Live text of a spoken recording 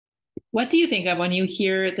What do you think of when you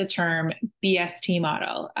hear the term BST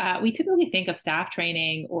model? We typically think of staff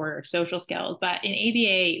training or social skills, but in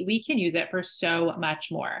ABA, we can use it for so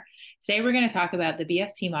much more. Today, we're going to talk about the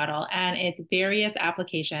BST model and its various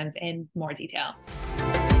applications in more detail.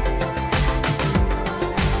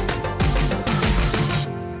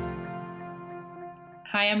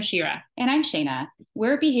 Hi, I'm Shira. And I'm Shayna.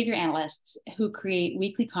 We're behavior analysts who create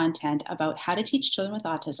weekly content about how to teach children with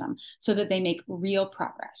autism so that they make real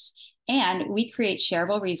progress. And we create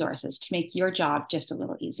shareable resources to make your job just a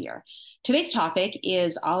little easier. Today's topic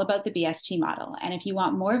is all about the BST model. And if you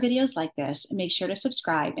want more videos like this, make sure to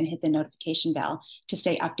subscribe and hit the notification bell to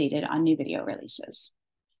stay updated on new video releases.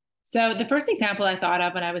 So the first example I thought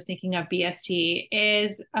of when I was thinking of BST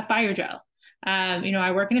is a fire drill.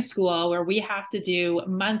 I work in a school where we have to do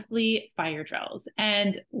monthly fire drills.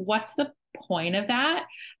 And what's the point of that?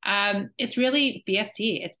 It's really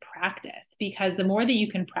BST, it's practice, because the more that you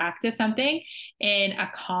can practice something in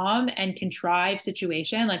a calm and contrived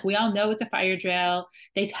situation, like we all know it's a fire drill,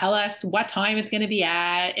 they tell us what time it's going to be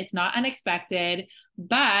at, it's not unexpected,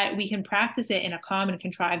 but we can practice it in a calm and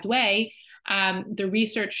contrived way. The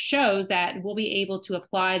research shows that we'll be able to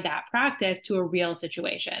apply that practice to a real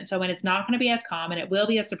situation. So when it's not going to be as common, it will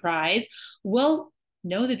be a surprise. We'll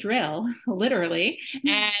know the drill, literally,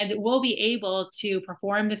 and we'll be able to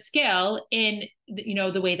perform the skill in,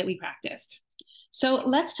 the way that we practiced. So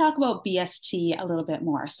let's talk about BST a little bit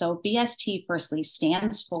more. So BST firstly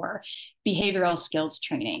stands for behavioral skills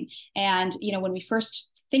training. And, when we first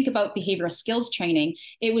think about behavioral skills training,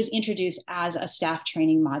 it was introduced as a staff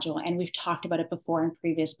training module. And we've talked about it before in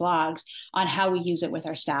previous blogs on how we use it with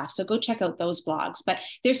our staff. So go check out those blogs. But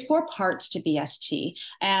there's 4 parts to BST.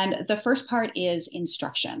 And the first part is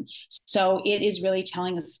instruction. So it is really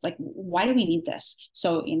telling us, like, why do we need this?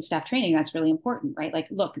 So in staff training, that's really important, right? Like,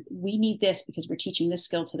 look, we need this because we're teaching this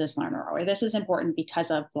skill to this learner, or this is important because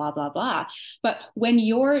of blah, blah, blah. But when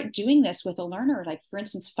you're doing this with a learner, like for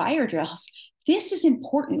instance, fire drills, this is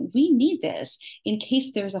important. We need this in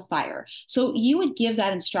case there's a fire. So you would give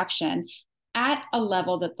that instruction at a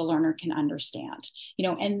level that the learner can understand,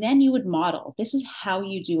 and then you would model, this is how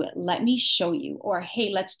you do it. Let me show you, or, hey,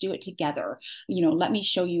 let's do it together. Let me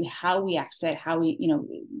show you how we exit, how we,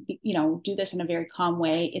 do this in a very calm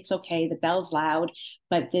way. It's okay. The bell's loud,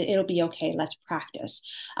 but it'll be okay. Let's practice.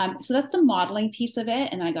 So that's the modeling piece of it.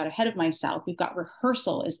 And I got ahead of myself. We've got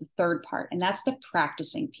rehearsal is the third part, and that's the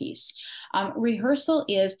practicing piece. Rehearsal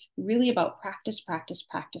is really about practice, practice,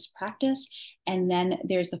 practice, practice. And then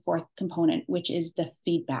there's the fourth component, which is the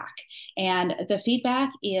feedback. And the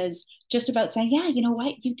feedback is just about saying, yeah, you know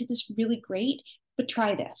what, you did this really great, but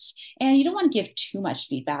try this. And you don't want to give too much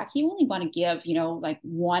feedback. You only want to give, like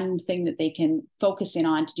one thing that they can focus in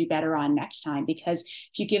on to do better on next time, because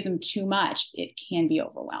if you give them too much, it can be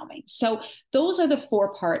overwhelming. So those are the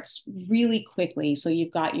 4 parts really quickly. So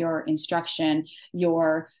you've got your instruction,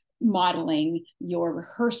 your modeling, your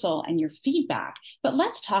rehearsal, and your feedback. But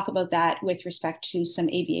let's talk about that with respect to some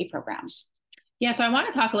ABA programs. Yeah, so I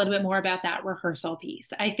want to talk a little bit more about that rehearsal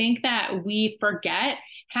piece. I think that we forget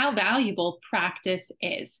how valuable practice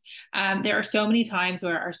is. There are so many times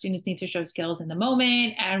where our students need to show skills in the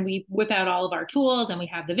moment, and we whip out all of our tools, and we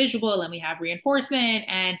have the visual, and we have reinforcement,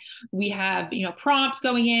 and we have prompts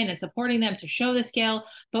going in and supporting them to show the skill,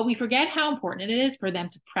 but we forget how important it is for them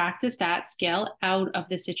to practice that skill out of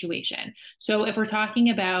the situation. So if we're talking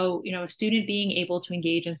about a student being able to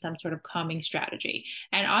engage in some sort of calming strategy,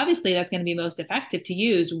 and obviously that's going to be most effective to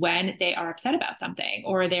use when they are upset about something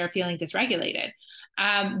or they're feeling dysregulated.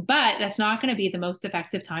 But that's not going to be the most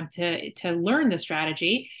effective time to learn the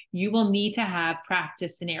strategy. You will need to have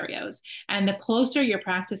practice scenarios. And the closer your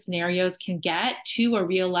practice scenarios can get to a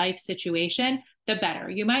real life situation, the better.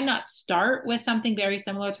 You might not start with something very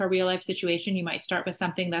similar to a real life situation. You might start with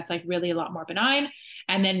something that's like really a lot more benign,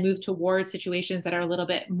 and then move towards situations that are a little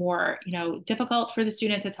bit more, difficult for the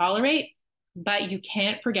student to tolerate. But you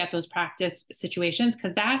can't forget those practice situations,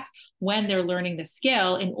 because that's when they're learning the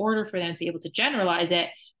skill in order for them to be able to generalize it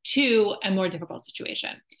to a more difficult situation.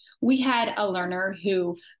 We had a learner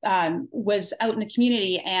who was out in the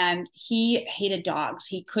community, and he hated dogs.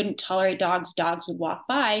 He couldn't tolerate dogs. Dogs would walk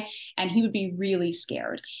by and he would be really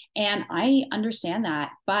scared. And I understand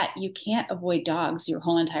that, but you can't avoid dogs your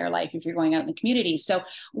whole entire life if you're going out in the community. So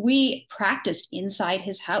we practiced inside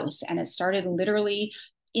his house, and it started literally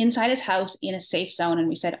inside his house in a safe zone. And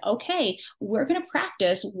we said, okay, we're going to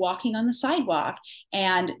practice walking on the sidewalk.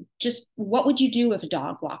 And just what would you do if a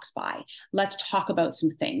dog walks by? Let's talk about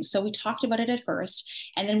some things. So we talked about it at first,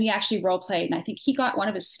 and then we actually role played. And I think he got one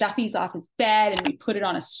of his stuffies off his bed and we put it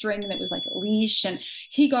on a string that was like a leash, and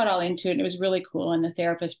he got all into it. And it was really cool. And the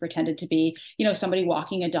therapist pretended to be, somebody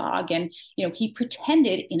walking a dog. And, he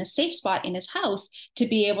pretended in a safe spot in his house to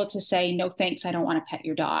be able to say, no, thanks, I don't want to pet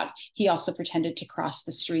your dog. He also pretended to cross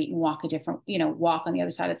the street and walk a different, walk on the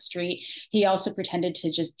other side of the street. He also pretended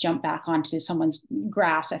to just jump back onto someone's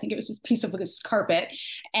grass. I think it was a piece of his carpet,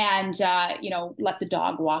 and, let the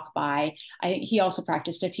dog walk by. He also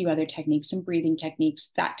practiced a few other techniques, some breathing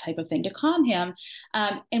techniques, that type of thing to calm him.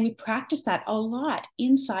 And we practiced that a lot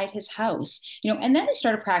inside his house, and then we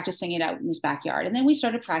started practicing it out in his backyard. And then we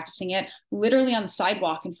started practicing it literally on the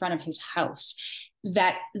sidewalk in front of his house.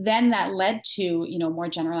 That led to more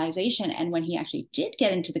generalization. And when he actually did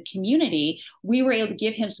get into the community, we were able to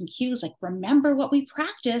give him some cues like, remember what we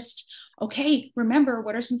practiced. Okay, remember,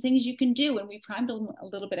 what are some things you can do? And we primed him a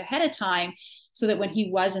little bit ahead of time so that when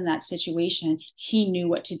he was in that situation, he knew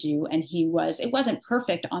what to do. And it wasn't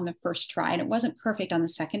perfect on the first try, and it wasn't perfect on the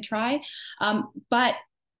second try, but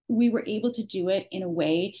we were able to do it in a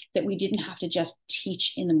way that we didn't have to just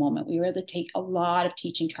teach in the moment. We were able to take a lot of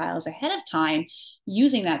teaching trials ahead of time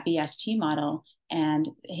using that BST model, and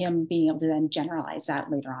him being able to then generalize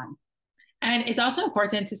that later on. And it's also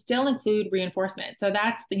important to still include reinforcement. So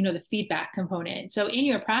that's the feedback component. So in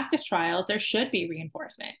your practice trials, there should be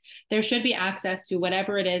reinforcement. There should be access to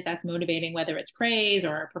whatever it is that's motivating, whether it's praise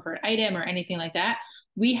or a preferred item or anything like that.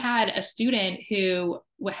 We had a student who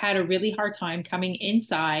had a really hard time coming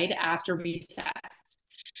inside after recess,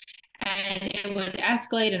 and it would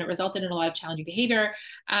escalate, and it resulted in a lot of challenging behavior.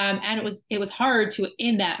 And it was hard to,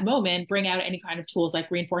 in that moment, bring out any kind of tools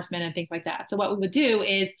like reinforcement and things like that. So what we would do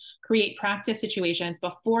is create practice situations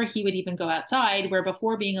before he would even go outside, where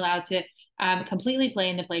before being allowed to completely play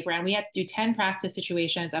in the playground, we had to do 10 practice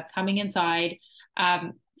situations of coming inside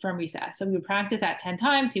from recess. So we would practice that 10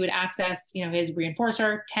 times. He would access, his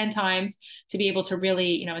reinforcer 10 times to be able to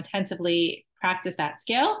really, intensively practice that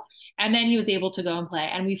skill. And then he was able to go and play.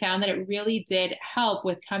 And we found that it really did help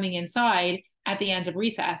with coming inside at the ends of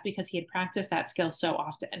recess because he had practiced that skill so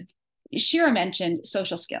often. Shira mentioned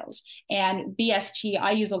social skills, and BST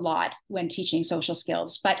I use a lot when teaching social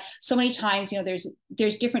skills, but so many times,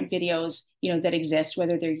 there's different videos, that exist,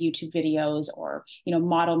 whether they're YouTube videos or,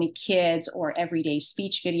 Model Me Kids or everyday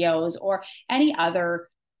speech videos or any other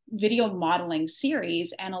video modeling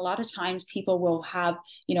series. And a lot of times people will have,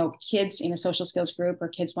 kids in a social skills group or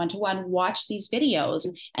kids one-to-one watch these videos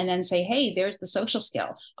and then say, hey, there's the social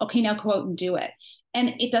skill. Okay, now go out and do it.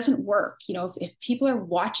 And it doesn't work. If people are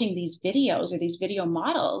watching these videos or these video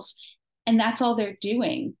models and that's all they're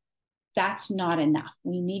doing, that's not enough.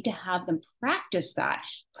 We need to have them practice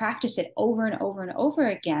it over and over and over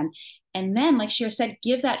again. And then, like Shira said,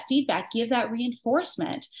 give that feedback, give that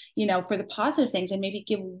reinforcement, for the positive things, and maybe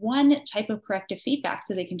give one type of corrective feedback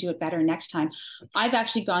so they can do it better next time. I've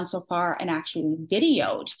actually gone so far and actually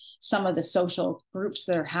videoed some of the social groups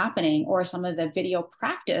that are happening or some of the video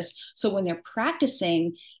practice. So when they're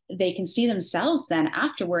practicing, they can see themselves then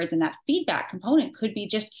afterwards. And that feedback component could be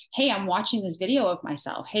just, hey, I'm watching this video of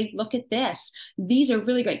myself. Hey, look at this. These are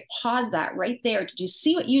really great. Pause that right there. Did you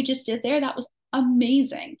see what you just did there? That was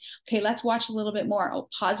amazing. Okay, let's watch a little bit more. I'll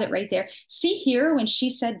pause it right there. See here, when she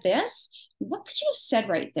said this, what could you have said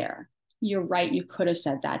right there? You're right. You could have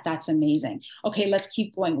said that. That's amazing. Okay, let's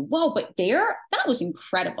keep going. Whoa, but that was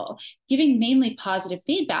incredible. Giving mainly positive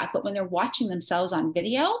feedback, but when they're watching themselves on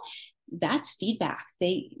video, that's feedback.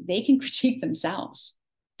 They can critique themselves.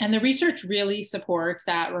 And the research really supports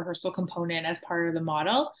that rehearsal component as part of the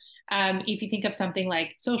model. If you think of something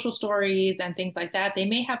like social stories and things like that, they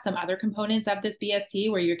may have some other components of this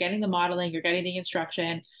BST where you're getting the modeling, you're getting the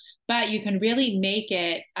instruction, but you can really make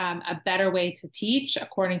it a better way to teach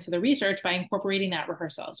according to the research by incorporating that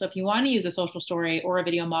rehearsal. So if you want to use a social story or a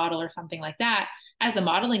video model or something like that as the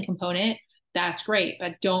modeling component, that's great.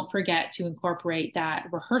 But don't forget to incorporate that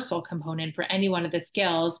rehearsal component for any one of the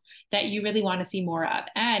skills that you really want to see more of.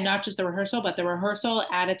 And not just the rehearsal, but the rehearsal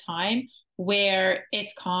at a time where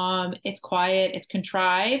it's calm, it's quiet, it's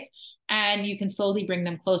contrived, and you can slowly bring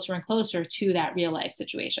them closer and closer to that real life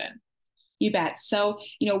situation. You bet. So,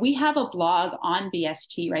 we have a blog on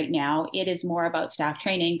BST right now. It is more about staff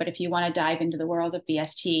training, but if you want to dive into the world of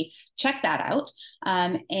BST, check that out.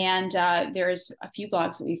 And there's a few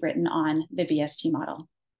blogs that we've written on the BST model.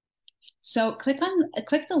 So click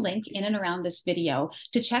the link in and around this video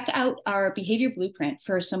to check out our behavior blueprint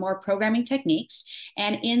for some more programming techniques.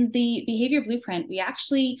 And in the behavior blueprint, we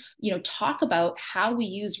actually, talk about how we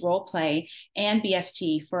use role play and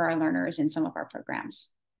BST for our learners in some of our programs.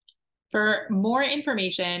 For more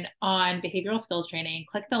information on behavioral skills training,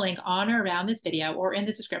 click the link on or around this video or in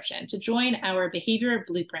the description to join our behavior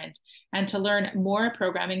blueprint and to learn more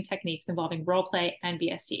programming techniques involving role play and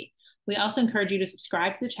BST. We also encourage you to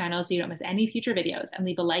subscribe to the channel so you don't miss any future videos, and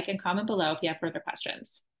leave a like and comment below if you have further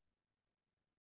questions.